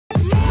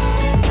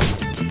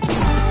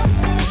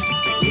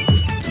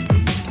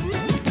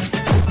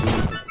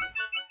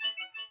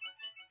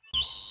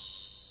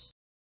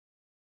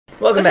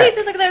Welcome back.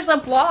 See, look, there's a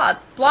blob.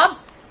 Blob.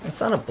 It's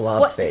not a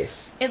blob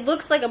face. It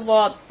looks like a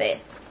blob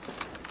face.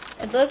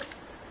 It looks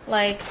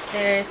like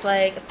there's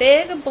like a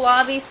big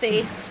blobby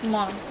face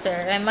monster.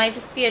 It might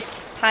just be a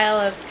pile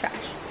of trash.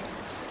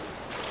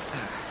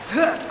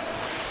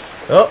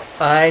 Oh,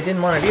 I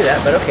didn't want to do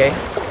that, but okay.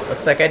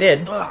 Looks like I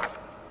did. I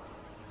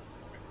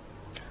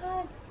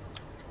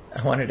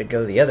wanted to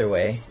go the other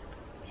way.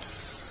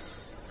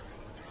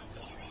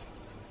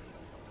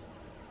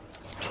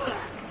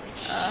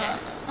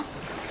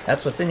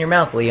 That's what's in your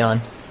mouth,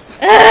 Leon.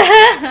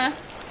 That's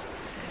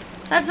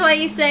why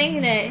he's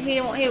saying it.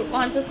 He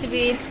wants us to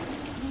be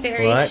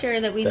very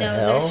sure that we know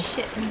there's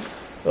shit.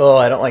 Oh,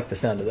 I don't like the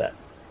sound of that.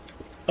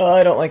 Oh,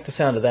 I don't like the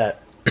sound of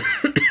that.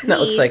 That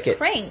looks like it.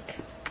 Prank.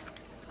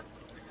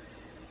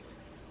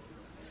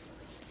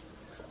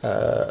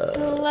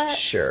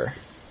 Sure.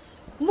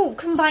 Ooh,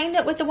 combine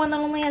it with the one that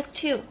only has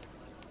 2.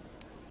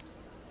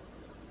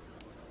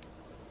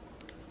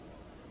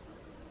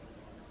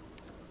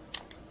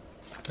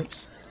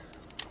 Oops.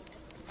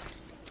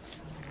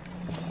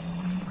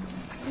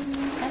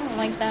 I don't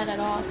like that at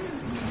all.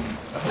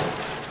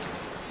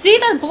 See,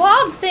 they're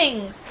blob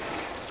things!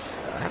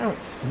 I don't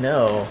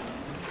know.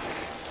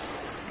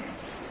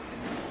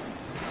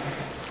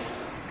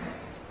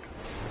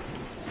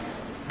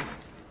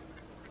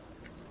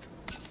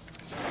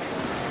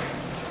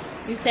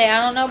 You say, I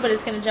don't know, but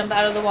it's gonna jump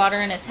out of the water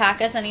and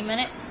attack us any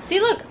minute. See,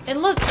 look! It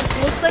looks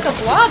like a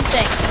blob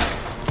thing.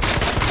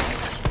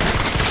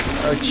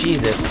 Oh,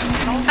 Jesus.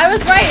 I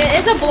was right, it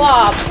is a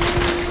blob.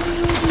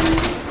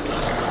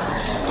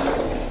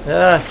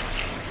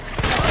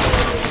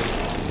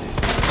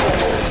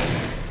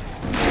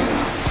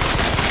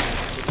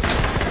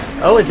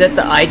 Oh, is that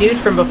the eye dude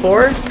from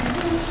before?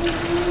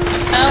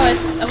 No,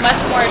 it's a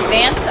much more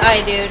advanced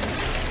eye dude.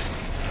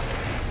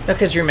 No,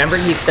 because remember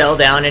he fell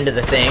down into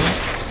the thing?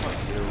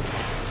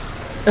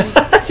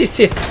 You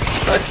see?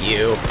 Fuck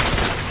you.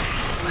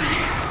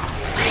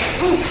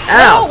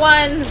 Ow!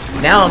 Ones.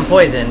 Now I'm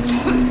poisoned.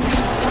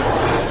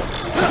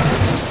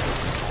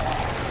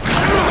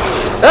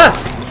 Ah!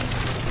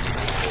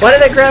 Why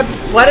did I grab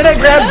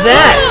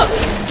that?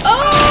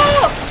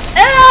 Oh!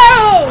 Ew!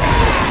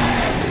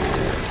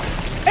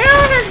 Ew,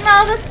 his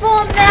mouth is full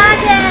of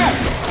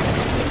maggots!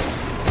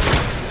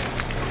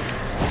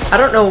 I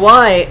don't know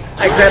why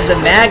I grabbed the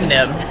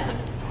Magnum.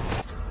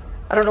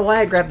 I don't know why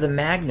I grabbed the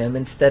Magnum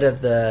instead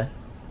of the...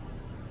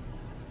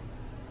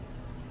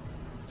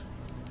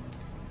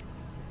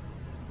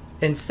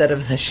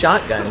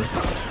 shotgun.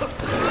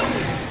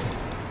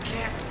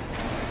 Can't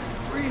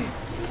breathe.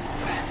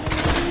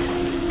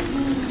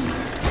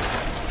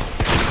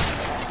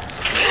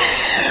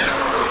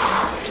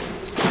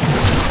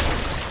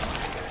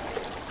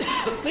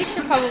 We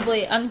should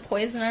probably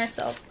unpoison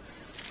ourselves.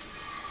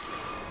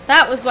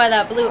 That was why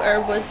that blue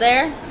herb was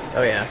there.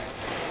 Oh yeah.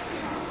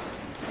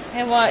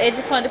 And well, it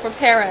just wanted to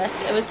prepare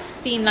us. It was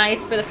being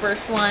nice for the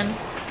first one.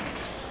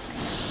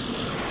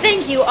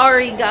 Thank you,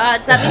 Ari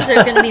gods. That means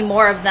there's going to be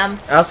more of them.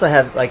 I also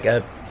have like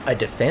a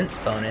defense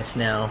bonus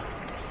now.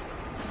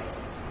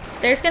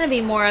 There's going to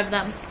be more of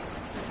them.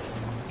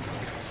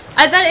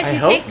 I bet if you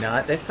I hope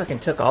not. They fucking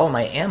took all of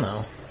my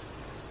ammo.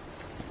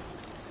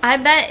 I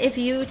bet if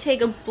you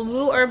take a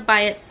blue herb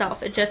by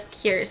itself, it just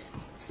cures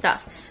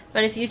stuff.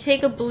 But if you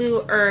take a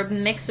blue herb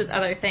mixed with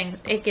other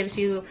things, it gives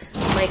you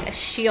like a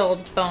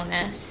shield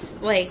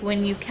bonus. Like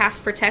when you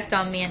cast Protect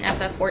on me in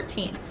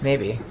FF14.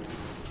 Maybe.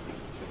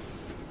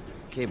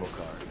 Cable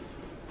car.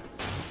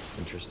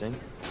 Interesting.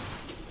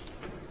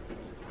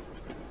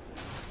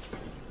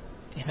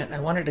 Damn it, I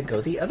wanted to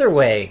go the other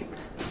way.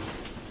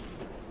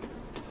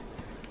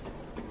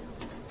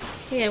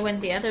 If it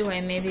went the other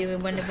way, maybe we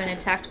wouldn't have been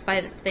attacked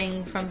by the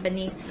thing from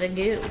beneath the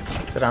goo.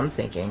 That's what I'm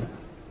thinking.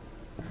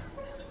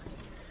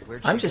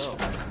 I'm just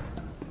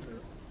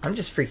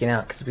freaking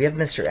out because we have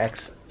Mr.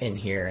 X in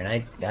here, and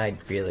I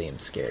really am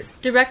scared.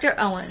 Director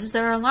Owens,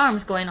 there are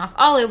alarms going off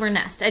all over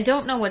Nest. I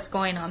don't know what's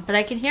going on, but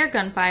I can hear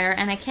gunfire,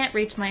 and I can't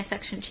reach my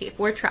section chief.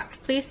 We're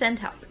trapped. Please send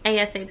help.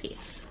 ASAP.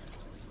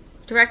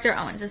 Director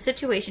Owens, the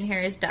situation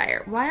here is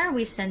dire. Why are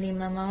we sending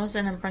memos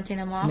and then printing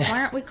them off? Nest. Why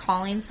aren't we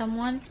calling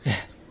someone?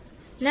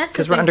 Nest,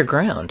 Because we're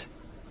underground.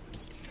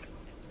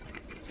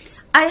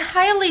 I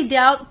highly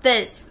doubt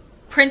that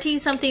printing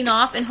something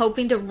off and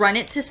hoping to run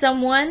it to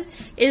someone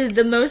is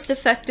the most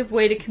effective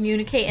way to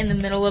communicate in the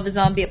middle of a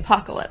zombie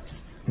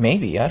apocalypse.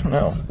 Maybe, I don't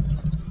know.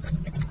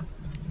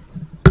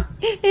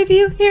 If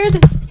you hear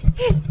this,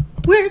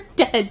 we're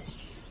dead.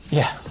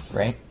 Yeah,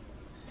 right?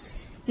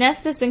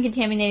 Nest has been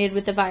contaminated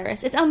with the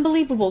virus. It's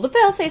unbelievable. The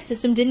failsafe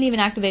system didn't even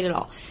activate at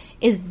all.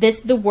 Is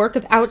this the work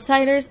of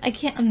outsiders? I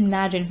can't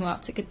imagine who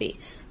else it could be.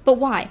 But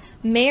why?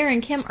 Mayor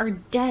and Kim are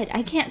dead.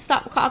 I can't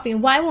stop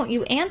coughing. Why won't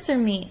you answer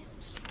me?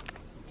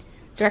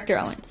 Director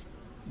Owens.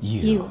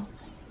 You.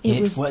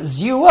 It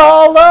was you,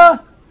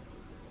 Allah!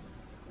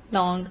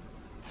 Long.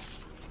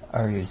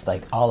 Or he was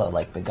like Allah,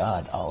 like the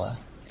god Allah.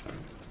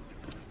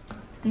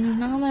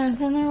 No,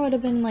 then there would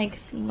have been like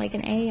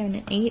an A and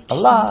an H.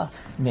 Allah!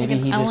 Maybe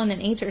like an he L just... and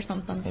an H or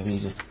something. Maybe he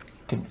just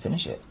couldn't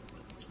finish it.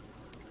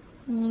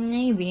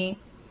 Maybe.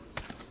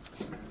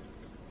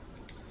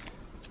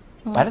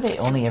 Why do they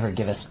only ever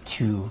give us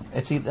 2?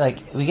 It's either, like,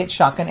 we get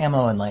shotgun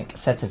ammo in, like,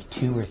 sets of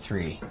 2 or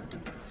 3.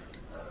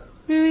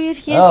 Maybe if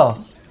he is...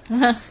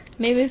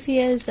 maybe if he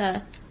is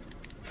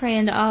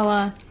praying to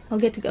Allah, he'll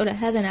get to go to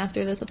heaven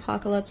after this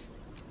apocalypse.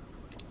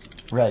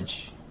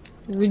 Rudge.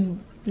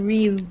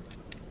 Ryu.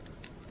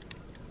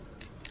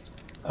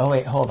 Oh,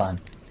 wait, hold on.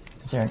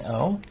 Is there an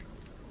O?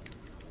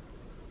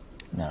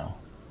 No.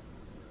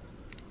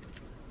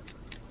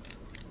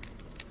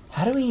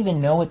 How do we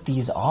even know what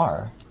these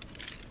are?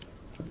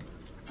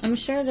 I'm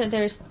sure that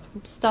there's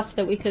stuff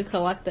that we could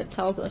collect that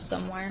tells us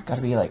somewhere. It's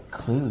gotta be, like,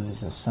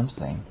 clues of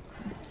something.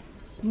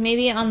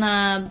 Maybe on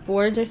the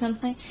boards or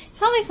something. It's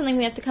probably something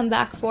we have to come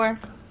back for.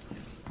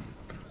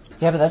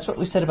 Yeah, but that's what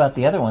we said about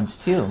the other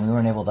ones, too, and we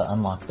weren't able to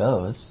unlock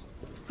those.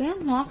 We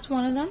unlocked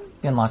one of them.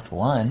 We unlocked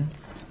one.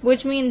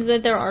 Which means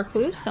that there are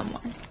clues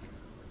somewhere.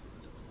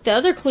 The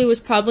other clue was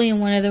probably in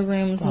one of the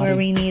rooms where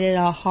we needed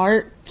a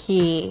heart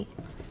key.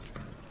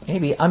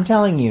 Maybe. I'm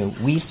telling you,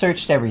 we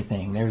searched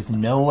everything. There's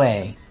no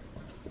way.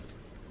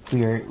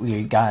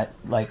 We got,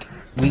 like,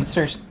 we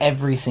searched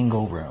every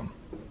single room.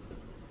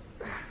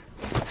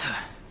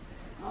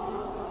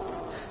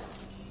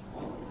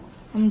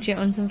 I'm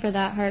jonesing for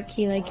that heart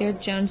key like you're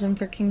jonesing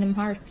for Kingdom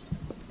Hearts.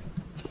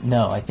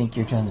 No, I think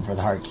you're jonesing for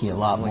the heart key a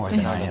lot more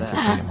than I am for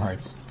Kingdom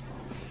Hearts.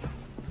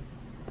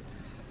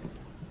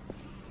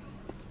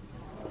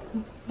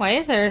 Why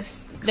is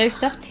there's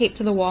stuff taped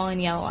to the wall in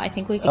yellow? I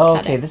think we could Oh,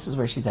 cut okay, it. this is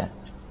where she's at.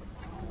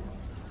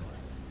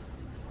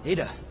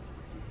 Ada.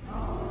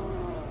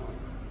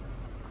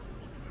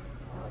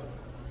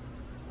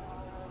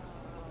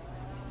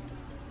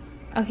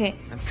 Okay,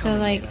 so coming,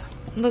 like, Ada.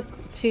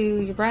 look to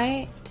your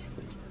right,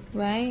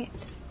 right,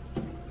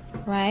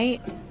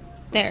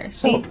 there.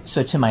 So, See?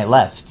 so to my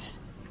left.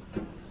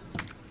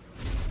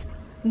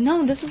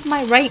 No, this is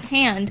my right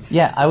hand.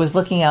 Yeah, I was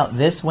looking out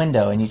this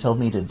window and you told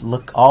me to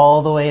look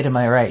all the way to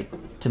my right,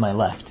 to my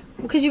left.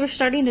 Because you were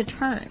starting to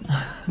turn.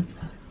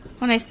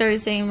 When I started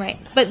saying right.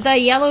 But the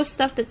yellow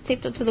stuff that's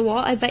taped up to the wall,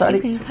 I bet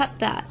you can cut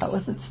that. I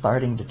wasn't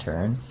starting to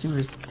turn.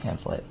 Sewer's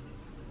pamphlet.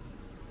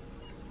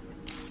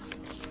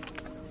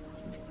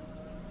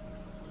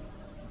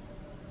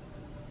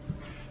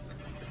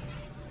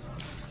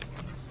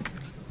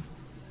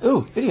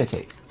 Ooh,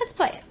 videotape. Let's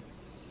play it.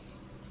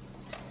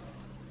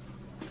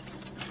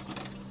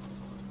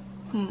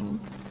 Hmm.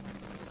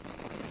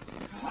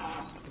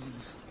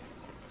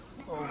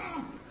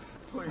 Oh,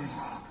 please,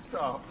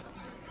 stop.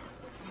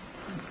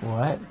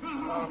 What?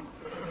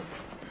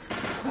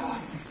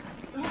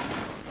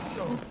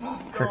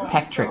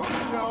 Kirkpatrick.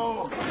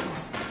 No.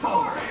 How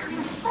are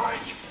you,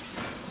 Frank?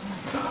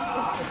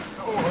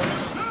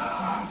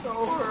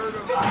 Don't hurt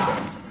him.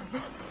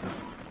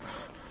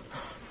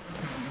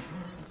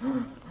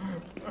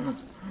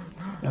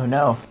 Oh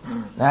no.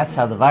 That's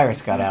how the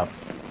virus got out.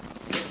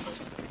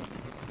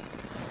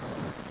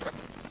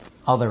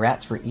 All the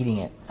rats were eating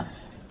it.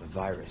 The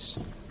virus.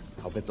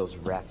 I'll bet those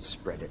rats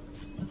spread it.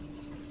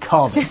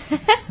 Called it.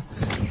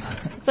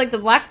 It's like the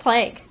Black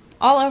Plague.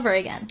 All over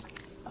again.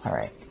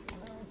 Alright.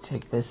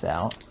 Take this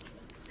out.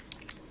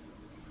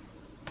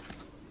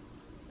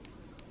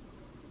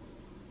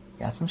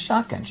 Got some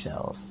shotgun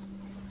shells.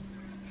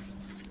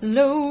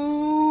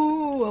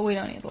 No. Well, we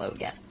don't need to load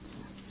yet.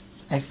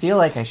 I feel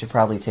like I should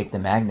probably take the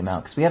Magnum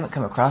out, because we haven't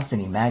come across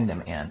any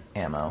Magnum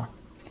ammo.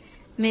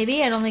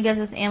 Maybe it only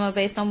gives us ammo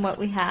based on what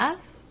we have.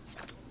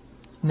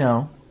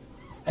 No.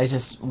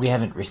 We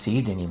haven't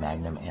received any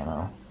Magnum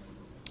ammo.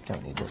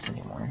 Don't need this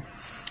anymore.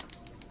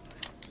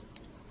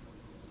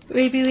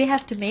 Maybe we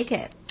have to make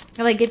it.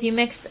 Like if you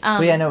mix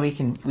Well, yeah, no, we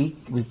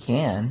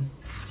can,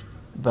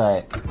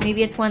 but...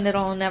 maybe it's one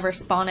that'll never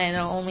spawn in.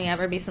 It'll only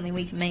ever be something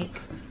we can make.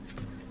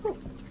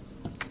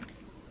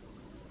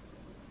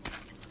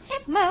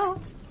 Ammo.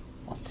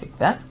 I'll take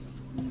that.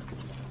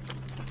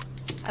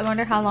 I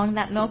wonder how long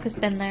that milk has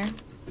been there.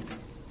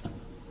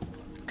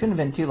 Couldn't have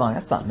been too long.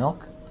 That's not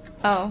milk.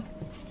 Oh.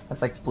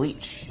 That's like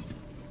bleach.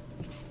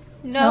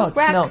 No, it's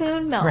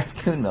raccoon milk.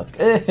 Raccoon milk.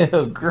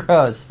 Ew,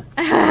 gross.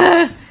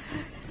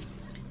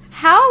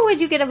 How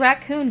would you get a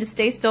raccoon to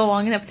stay still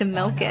long enough to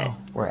milk it?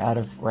 We're out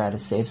of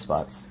save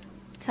spots.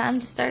 Time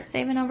to start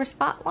saving over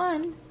spot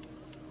one.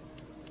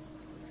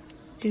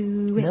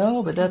 Do it.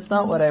 No, but that's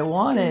not what I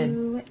wanted.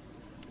 Do it.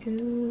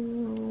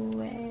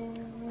 Do it.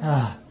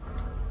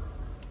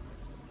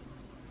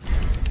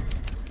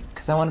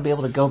 Because I want to be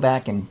able to go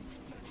back and...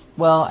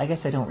 Well, I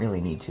guess I don't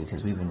really need to,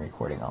 because we've been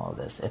recording all of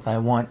this. If I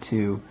want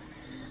to,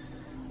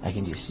 I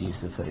can just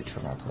use the footage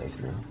from our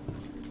playthrough.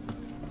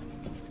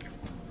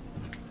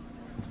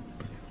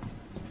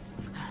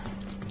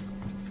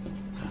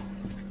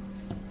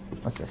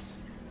 What's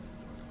this?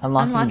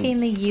 Unlocking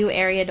the U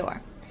area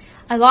door.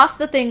 I lost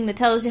the thing that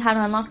tells you how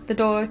to unlock the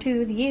door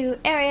to the U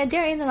area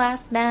during the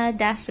last mad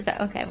dash of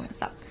the... Okay, I'm going to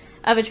stop.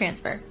 Of a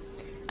transfer.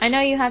 I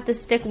know you have to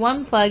stick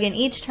one plug in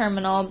each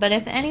terminal, but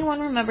if anyone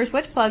remembers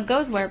which plug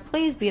goes where,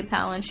 please be a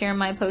pal and share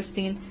my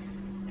posting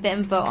the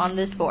info on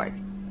this board.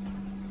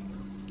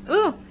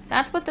 Ooh,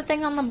 that's what the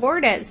thing on the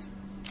board is.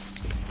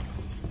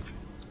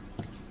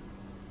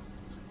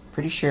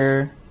 Pretty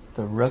sure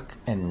the rook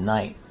and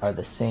knight are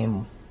the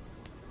same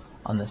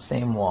on the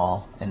same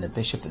wall, and the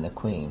bishop and the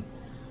queen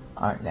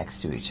aren't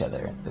next to each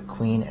other. The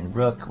queen and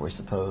rook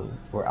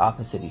were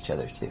opposite each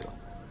other too.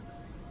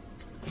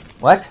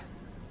 What?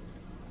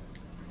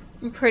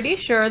 I'm pretty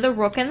sure the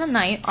rook and the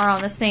knight are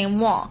on the same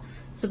wall.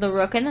 So the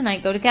rook and the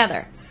knight go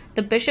together.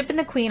 The bishop and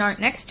the queen aren't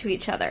next to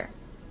each other.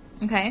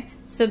 Okay?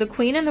 So the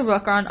queen and the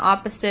rook are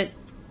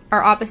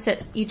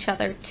opposite each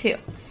other too.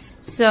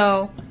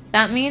 So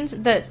that means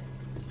that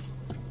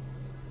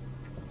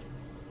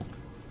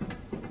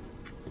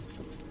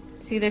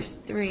see there's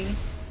 3.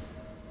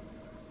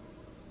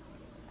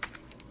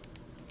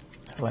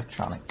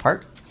 Electronic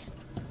part.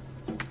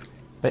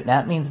 But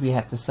that means we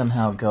have to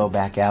somehow go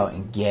back out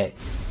and get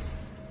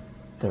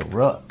the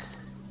rook.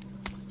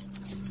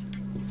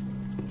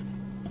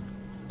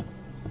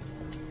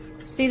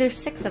 See, there's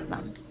 6 of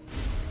them.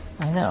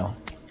 I know.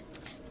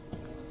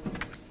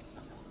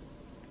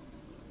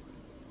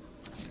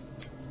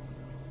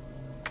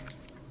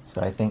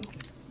 So I think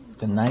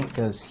the knight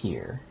goes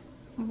here.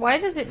 Why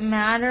does it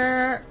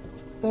matter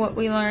what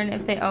we learn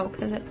if they... Oh,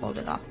 because it pulled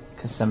it off.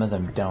 Because some of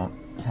them don't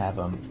have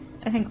them.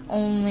 I think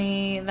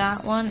only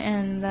that one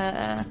and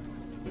the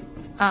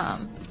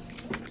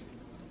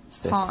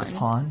Is this pawn. the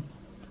pawn?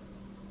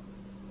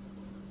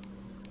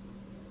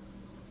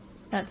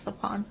 That's the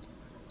pawn.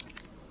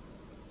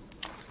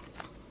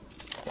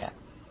 Yeah.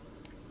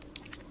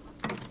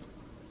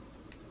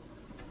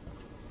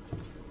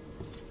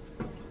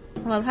 I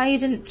love how you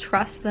didn't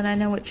trust that I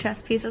know what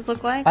chess pieces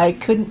look like. I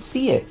couldn't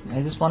see it.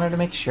 I just wanted to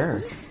make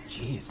sure.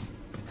 Jeez.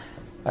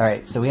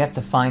 Alright, so we have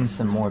to find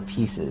some more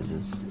pieces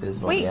is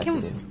what we have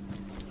to do.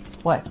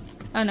 What?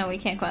 Oh no, we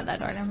can't go out that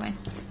door, never mind.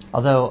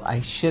 Although,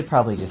 I should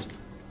probably just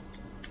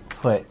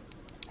put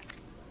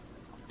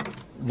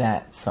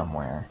that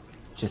somewhere.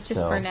 Just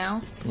so, for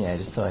now? Yeah,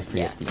 just so I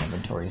free up Yeah. the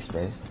inventory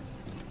space.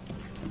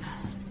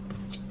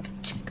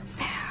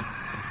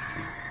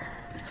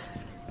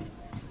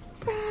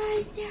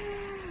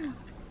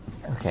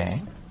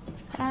 Okay.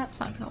 That's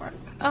not gonna work.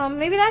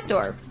 Maybe that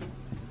door.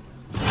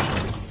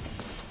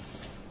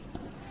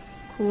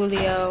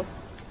 Coolio.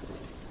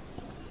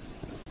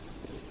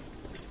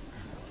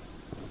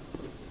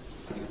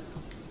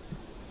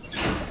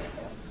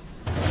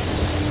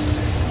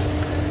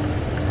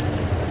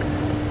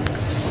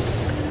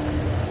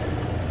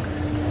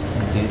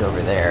 Some dude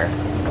over there.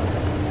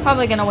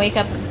 Probably gonna wake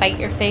up and bite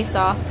your face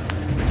off.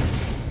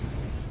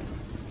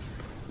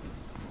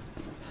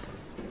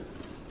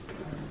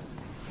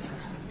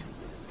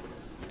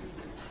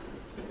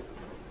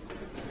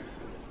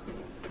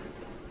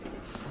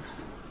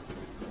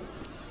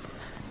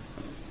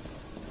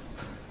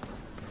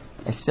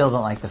 I still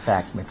don't like the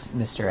fact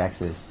Mr.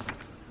 X is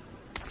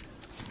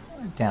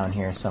down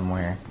here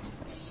somewhere.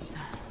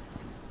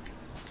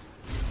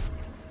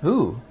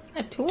 Ooh.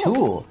 A tool.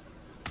 Tool.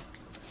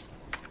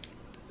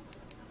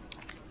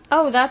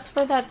 Oh, that's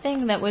for that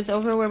thing that was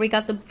over where we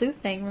got the blue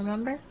thing,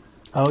 remember?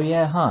 Oh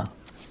yeah, huh?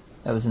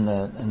 That was in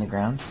the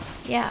ground?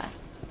 Yeah.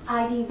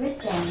 ID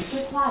wristband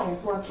required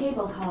for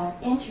cable car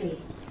entry.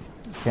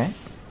 Okay.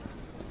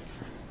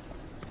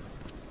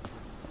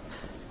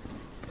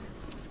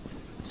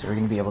 So we're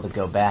gonna be able to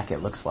go back, it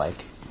looks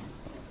like.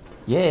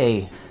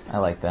 Yay! I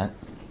like that.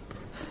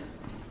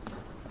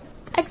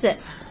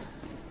 Exit.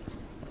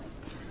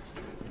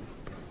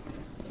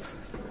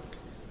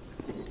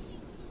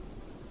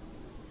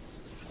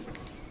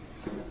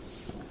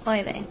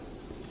 Oy vey.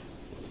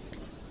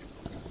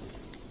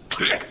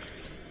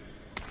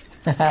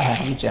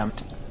 You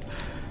jumped.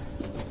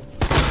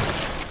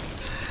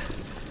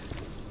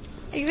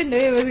 I even knew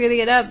he was gonna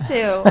get up,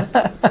 too.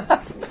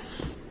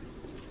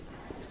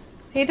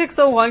 He took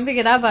so long to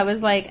get up, I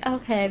was like,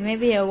 okay,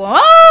 maybe it won't.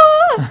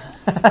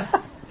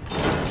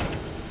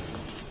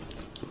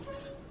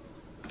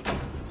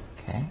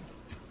 Okay.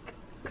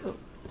 Go.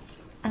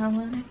 I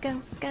wanna go,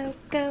 go,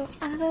 go,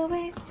 all the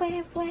way,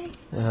 way, way.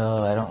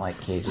 Oh, I don't like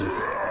cages.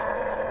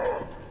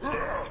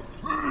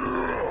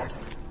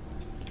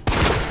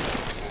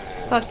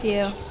 Fuck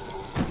you.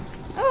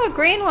 Oh, a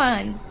green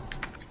one.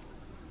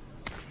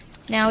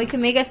 Now we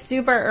can make a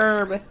super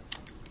herb.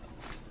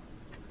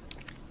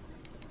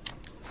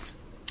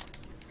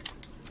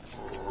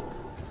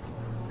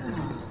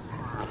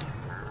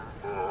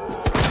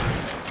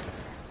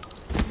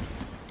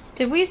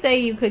 Did we say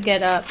you could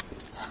get up?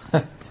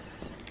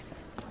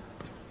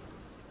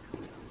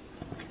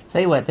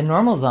 Tell you what, the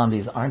normal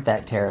zombies aren't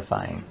that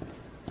terrifying.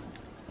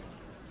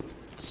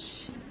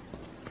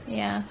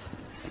 Yeah.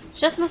 It's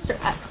just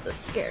Mr. X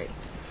that's scary.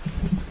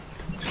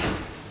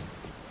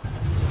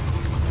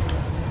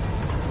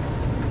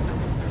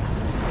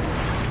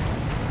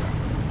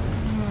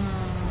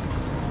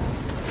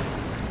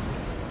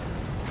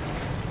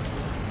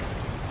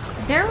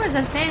 There was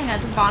a thing at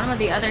the bottom of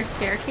the other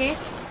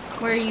staircase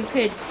where you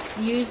could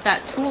use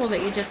that tool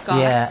that you just got.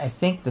 Yeah, I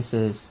think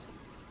this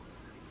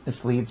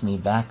leads me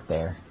back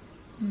there.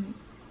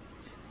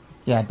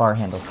 Yeah, bar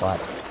handle slot.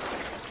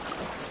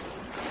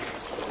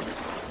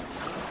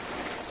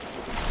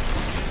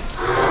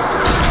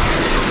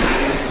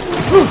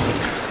 Whew.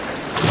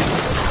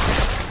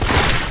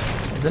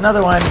 There's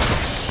another one.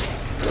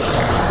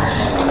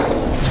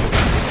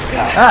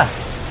 Ah!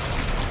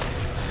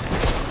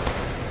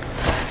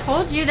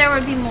 Told you there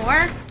would be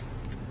more.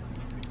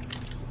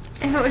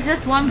 If it was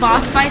just one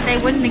boss fight, they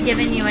wouldn't have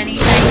given you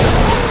anything.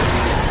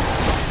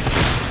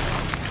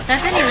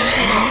 That didn't even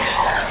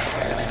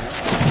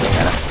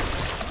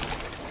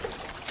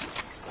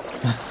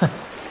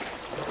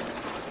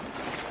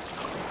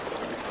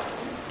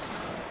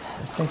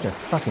These things are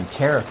fucking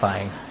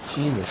terrifying.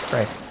 Jesus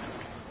Christ.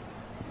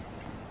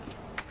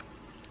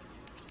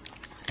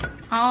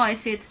 Oh, I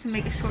see. It's to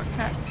make a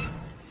shortcut.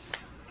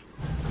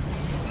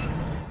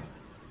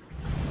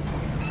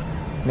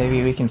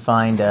 Maybe we can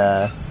find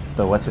the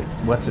what's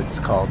it's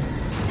called?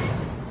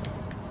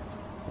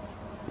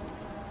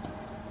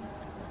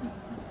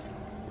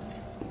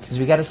 Because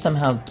we got to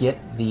somehow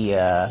get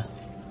the.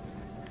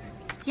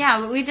 Yeah,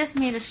 but we just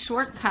made a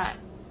shortcut.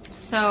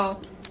 So.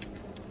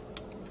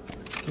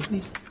 Did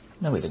we?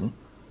 No, we didn't.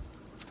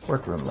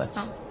 Workroom lift.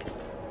 Oh.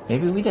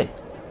 Maybe we did.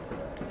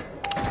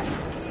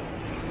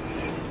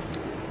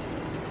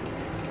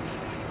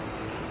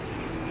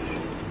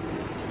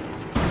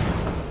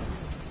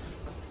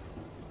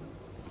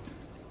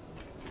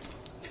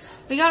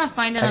 We gotta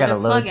find another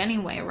plug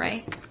anyway,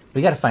 right?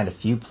 We gotta find a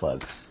few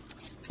plugs.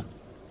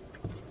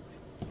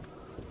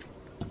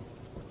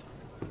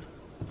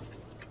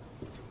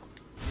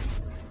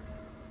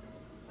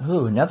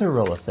 Ooh, another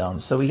roll of film.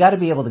 So we gotta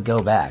be able to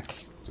go back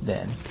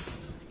then.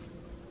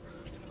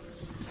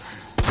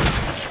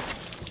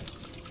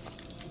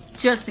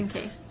 Just in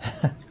case.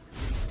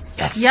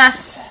 Yes!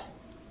 Yes!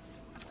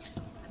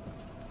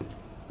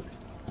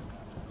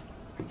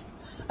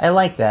 I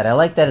like that. I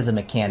like that as a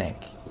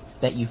mechanic.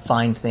 That you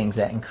find things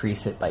that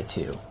increase it by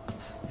 2.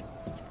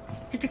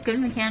 It's a good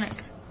mechanic.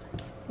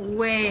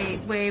 Way,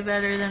 way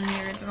better than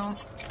the original.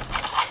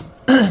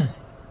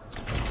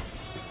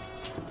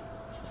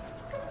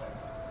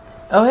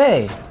 Oh,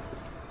 hey!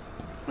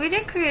 We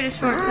did create a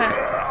shortcut.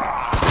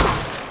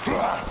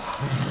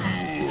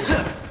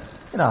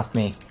 Get off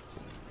me.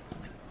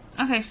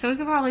 Okay, so we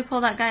could probably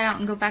pull that guy out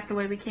and go back the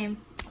way we came.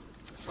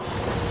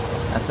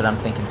 That's what I'm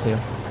thinking too.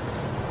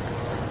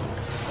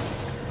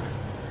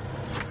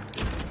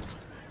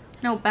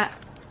 No, back.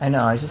 I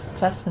know, I was just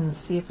testing to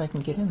see if I can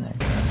get in there.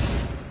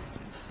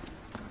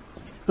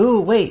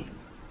 Ooh, wait!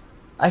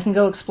 I can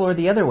go explore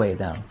the other way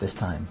now, this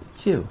time,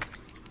 too.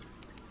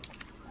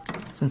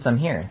 Since I'm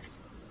here.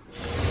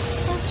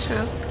 That's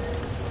true.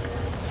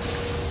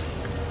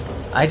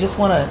 I just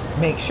want to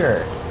make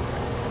sure.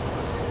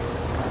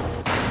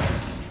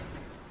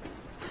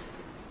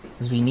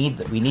 Because we need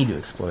to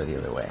explore the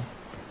other way.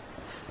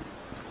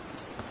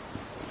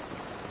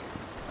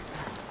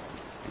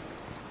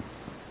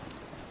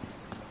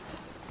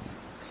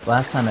 So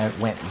last time I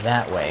went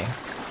that way.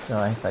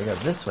 So if I go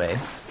this way...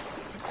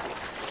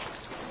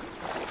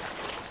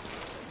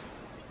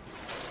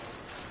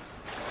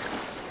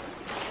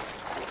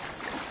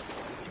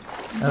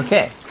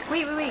 Okay.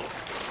 Wait.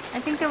 I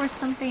think there was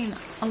something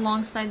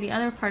alongside the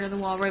other part of the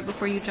wall right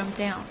before you jumped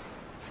down.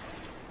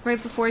 Right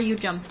before you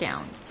jumped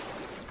down.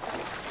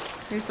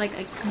 There's like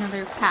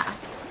another path.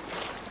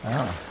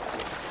 Oh.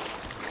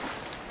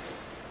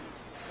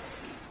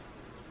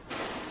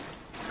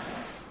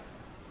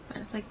 But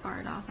it's like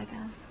barred off, I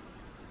guess.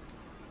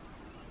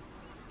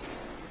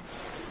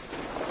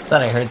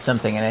 Thought I heard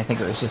something and I think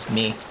it was just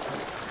me.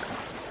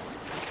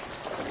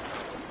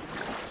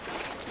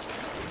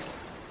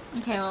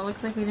 Okay, well it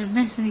looks like we didn't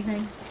miss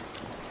anything.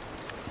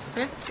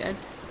 That's good.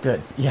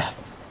 Good, yeah.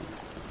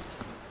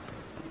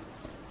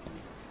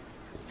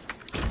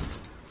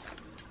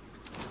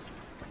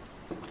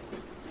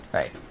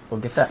 Right, we'll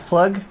get that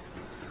plug.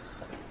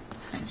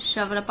 And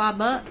shove it up our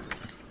butt.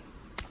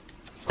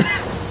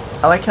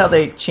 I like how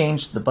they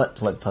changed the butt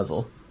plug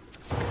puzzle.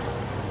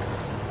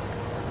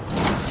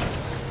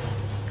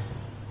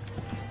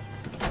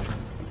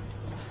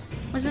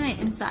 Wasn't it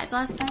inside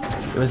last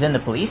time? It was in the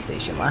police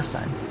station last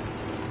time.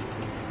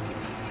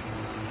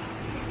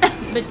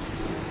 But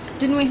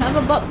didn't we have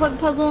a butt plug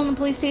puzzle in the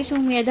police station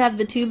when we had to have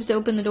the tubes to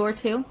open the door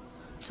too?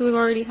 So we've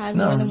already had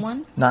more than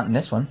one? Not in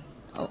this one.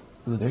 Oh.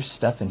 Ooh, there's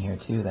stuff in here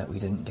too that we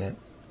didn't get.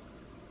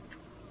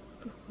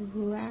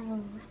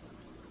 Wow.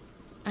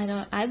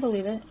 I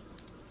believe it.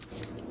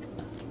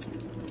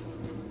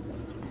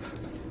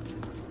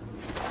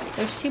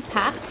 There's 2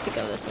 paths to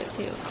go this way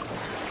too.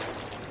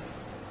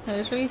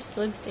 There's where you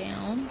slid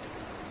down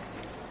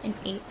and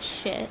ate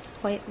shit,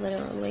 quite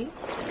literally.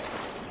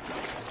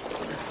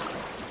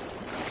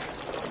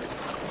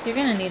 You're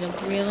gonna need a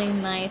really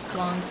nice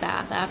long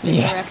bath after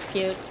you're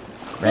rescued.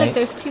 So Right. like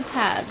there's 2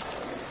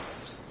 paths.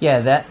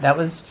 Yeah, that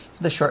was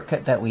the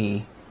shortcut that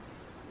we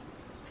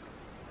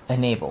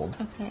enabled.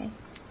 Okay.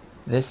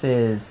 This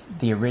is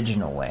the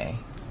original way.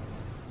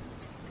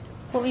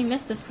 What we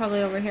missed is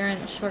probably over here in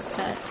the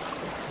shortcut.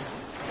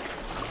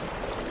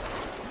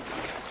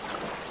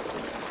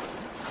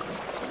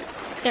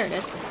 There it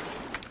is.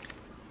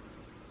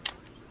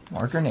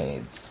 More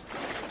grenades.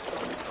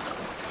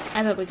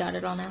 I bet we got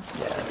it all now.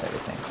 Yeah, that's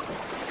everything.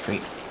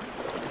 Sweet.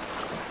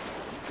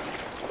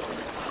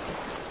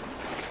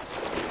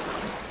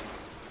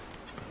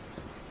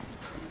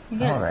 He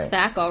got his Alright.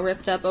 back all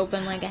ripped up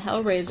open like a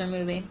Hellraiser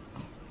movie.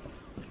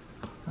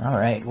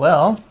 Alright,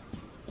 well,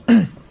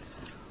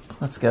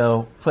 let's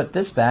go put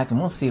this back and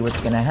we'll see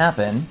what's going to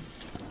happen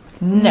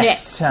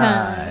next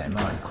time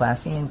on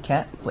Classy and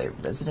Cat Play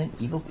Resident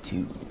Evil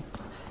 2.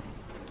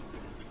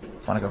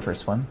 Want to go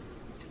first one?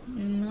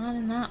 Not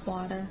in that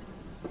water.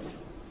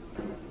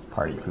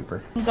 Party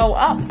pooper. Go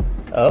up.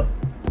 Oh.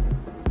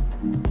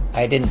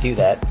 I didn't do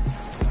that.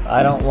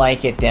 I don't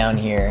like it down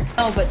here.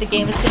 Oh, but the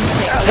game is going to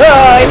take.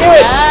 Oh, I knew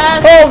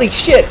it! Holy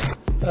shit!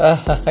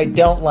 I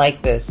don't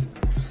like this.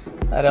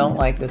 I don't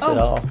like this at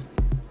all.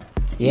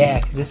 Yeah,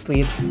 because this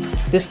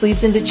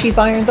leads into Chief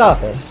Iron's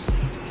office.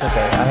 It's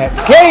okay, I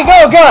have. Here you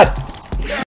go, God!